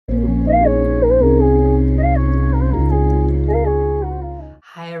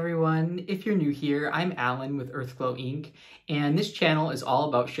new here, I'm Alan with Earthglow Inc., and this channel is all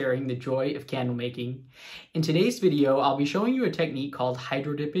about sharing the joy of candle making. In today's video, I'll be showing you a technique called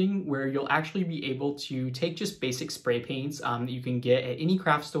hydrodipping, where you'll actually be able to take just basic spray paints that you can get at any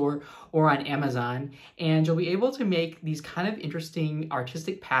craft store or on Amazon, and you'll be able to make these kind of interesting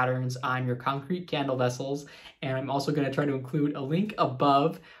artistic patterns on your concrete candle vessels. And I'm also going to try to include a link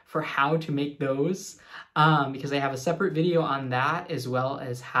above for how to make those, because I have a separate video on that as well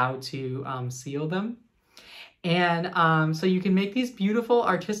as how to seal them. And so you can make these beautiful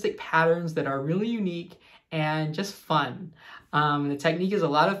artistic patterns that are really unique and just fun. The technique is a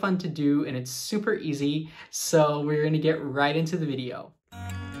lot of fun to do and it's super easy, so we're going to get right into the video.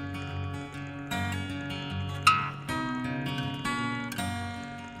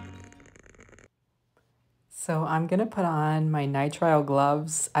 So I'm gonna put on my nitrile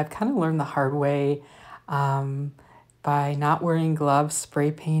gloves. I've kind of learned the hard way by not wearing gloves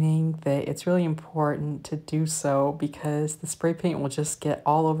spray painting that it's really important to do so, because the spray paint will just get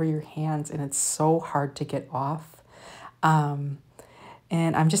all over your hands and it's so hard to get off. And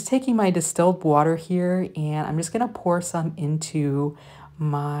I'm just taking my distilled water here and I'm just gonna pour some into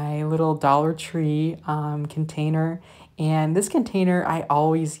my little Dollar Tree container. And this container I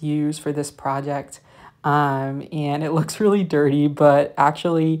always use for this project. And it looks really dirty, but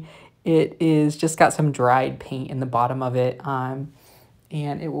actually it is just got some dried paint in the bottom of it, and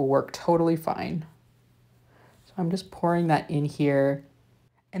it will work totally fine. So I'm just pouring that in here,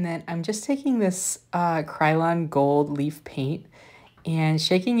 and then I'm just taking this Krylon Gold leaf paint and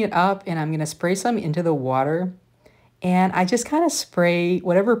shaking it up, and I'm going to spray some into the water. And I just kind of spray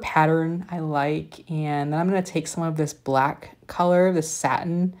whatever pattern I like, and then I'm going to take some of this black color, this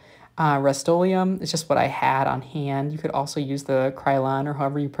satin Rust-Oleum. It's just what I had on hand. You could also use the Krylon or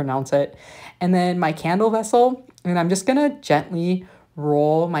however you pronounce it. And then my candle vessel, and I'm just gonna gently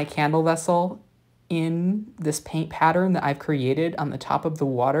roll my candle vessel in this paint pattern that I've created on the top of the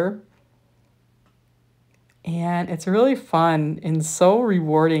water. And it's really fun and so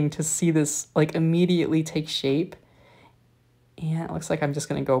rewarding to see this like immediately take shape. And it looks like I'm just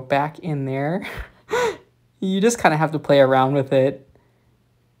gonna go back in there. You just kind of have to play around with it.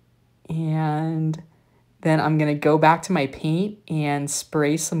 And then I'm going to go back to my paint and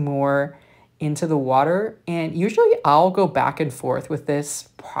spray some more into the water. And usually I'll go back and forth with this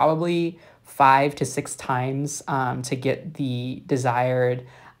probably 5 to 6 times to get the desired,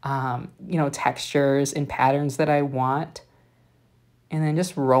 textures and patterns that I want. And then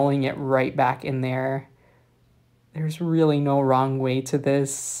just rolling it right back in there. There's really no wrong way to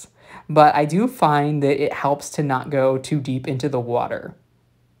this. But I do find that it helps to not go too deep into the water.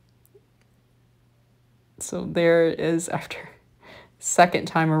 So there it is after second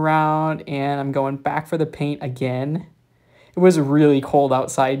time around, and I'm going back for the paint again. It was really cold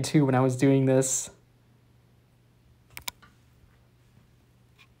outside too when I was doing this.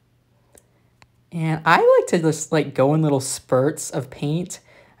 And I like to just like go in little spurts of paint.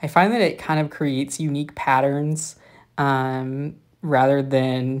 I find that it kind of creates unique patterns rather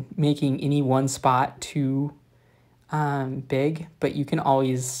than making any one spot too big, but you can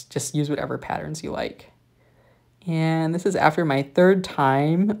always just use whatever patterns you like. And this is after my 3rd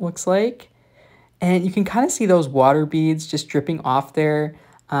time, it looks like. And you can kind of see those water beads just dripping off there.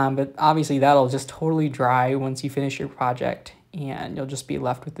 But obviously that'll just totally dry once you finish your project, and you'll just be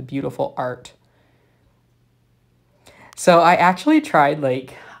left with the beautiful art. So I actually tried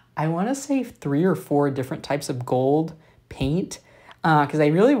I want to say 3 or 4 different types of gold paint because I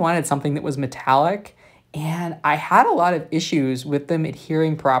really wanted something that was metallic. And I had a lot of issues with them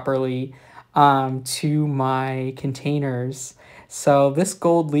adhering properly to my containers. So this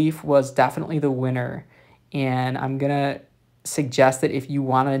gold leaf was definitely the winner, and I'm gonna suggest that if you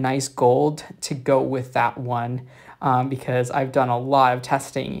want a nice gold to go with that one, because I've done a lot of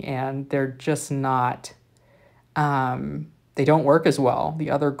testing and they're just not they don't work as well,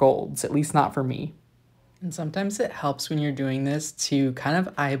 the other golds, at least not for me. And sometimes it helps when you're doing this to kind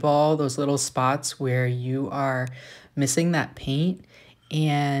of eyeball those little spots where you are missing that paint,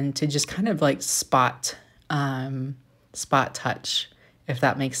 and to just kind of like spot touch, if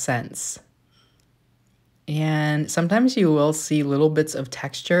that makes sense. And sometimes you will see little bits of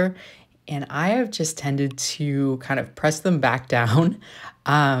texture, and I have just tended to kind of press them back down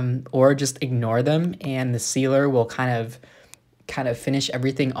or just ignore them, and the sealer will kind of finish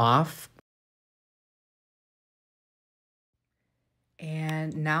everything off.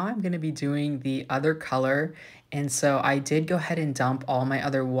 And now I'm going to be doing the other color. And so I did go ahead and dump all my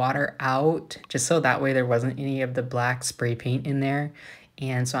other water out, just so that way there wasn't any of the black spray paint in there.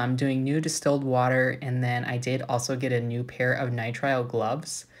 And so I'm doing new distilled water, and then I did also get a new pair of nitrile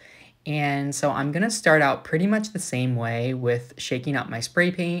gloves. And so I'm gonna start out pretty much the same way with shaking out my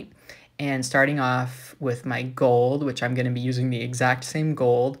spray paint and starting off with my gold, which I'm gonna be using the exact same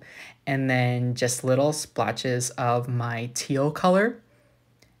gold, and then just little splotches of my teal color.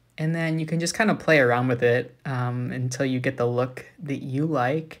 And then you can just kind of play around with it until you get the look that you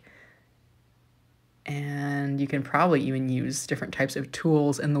like. And you can probably even use different types of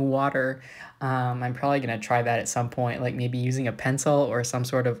tools in the water. I'm probably gonna try that at some point, like maybe using a pencil or some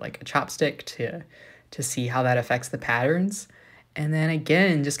sort of like a chopstick to see how that affects the patterns. And then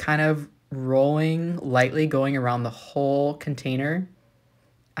again, just kind of rolling lightly, going around the whole container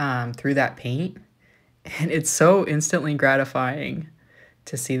through that paint. And it's so instantly gratifying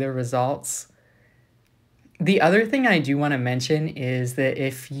to see the results. The other thing I do want to mention is that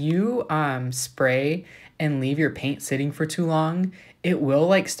if you spray and leave your paint sitting for too long, it will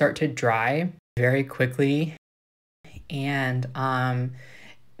like start to dry very quickly, and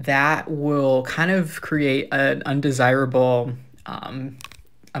that will kind of create an undesirable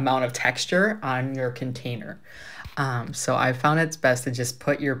amount of texture on your container. So I found it's best to just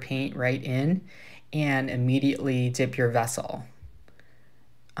put your paint right in and immediately dip your vessel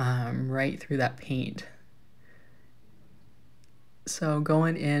right through that paint. So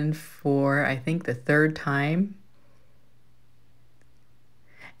going in for, I think, the third time.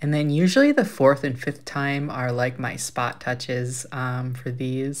 And then usually the fourth and fifth time are like my spot touches for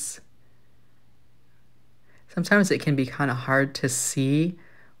these. Sometimes it can be kind of hard to see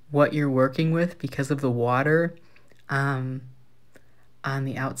what you're working with because of the water on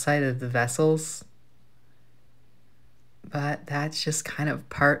the outside of the vessels. But that's just kind of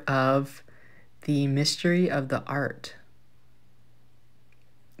part of the mystery of the art.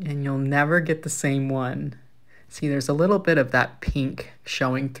 And you'll never get the same one. See, there's a little bit of that pink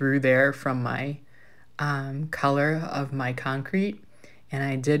showing through there from my color of my concrete. And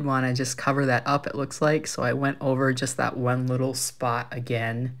I did want to just cover that up, it looks like. So I went over just that one little spot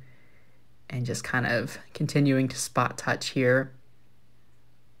again and just kind of continuing to spot touch here.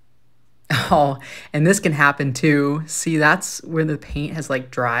 Oh, and this can happen too. See, that's where the paint has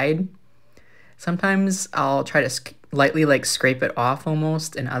like dried. Sometimes I'll try to lightly like scrape it off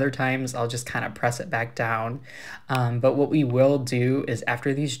almost, and other times I'll just kind of press it back down. But what we will do is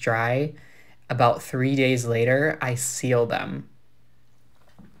after these dry, about 3 days later, I seal them.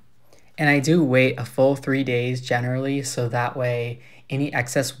 And I do wait a full 3 days generally, so that way any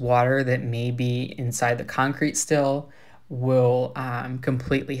excess water that may be inside the concrete still will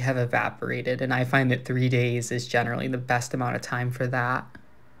completely have evaporated. And I find that 3 days is generally the best amount of time for that.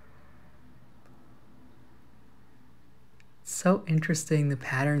 So interesting, the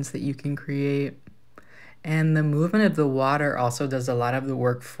patterns that you can create. And the movement of the water also does a lot of the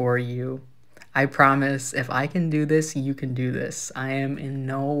work for you. I promise, if I can do this, you can do this. I am in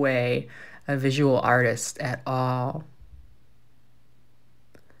no way a visual artist at all.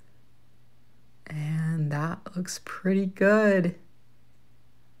 And that looks pretty good.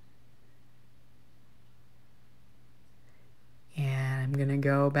 And I'm gonna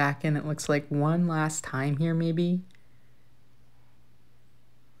go back in, it looks like one last time here maybe.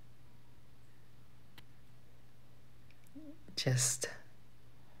 Just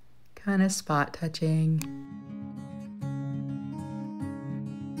kind of spot touching.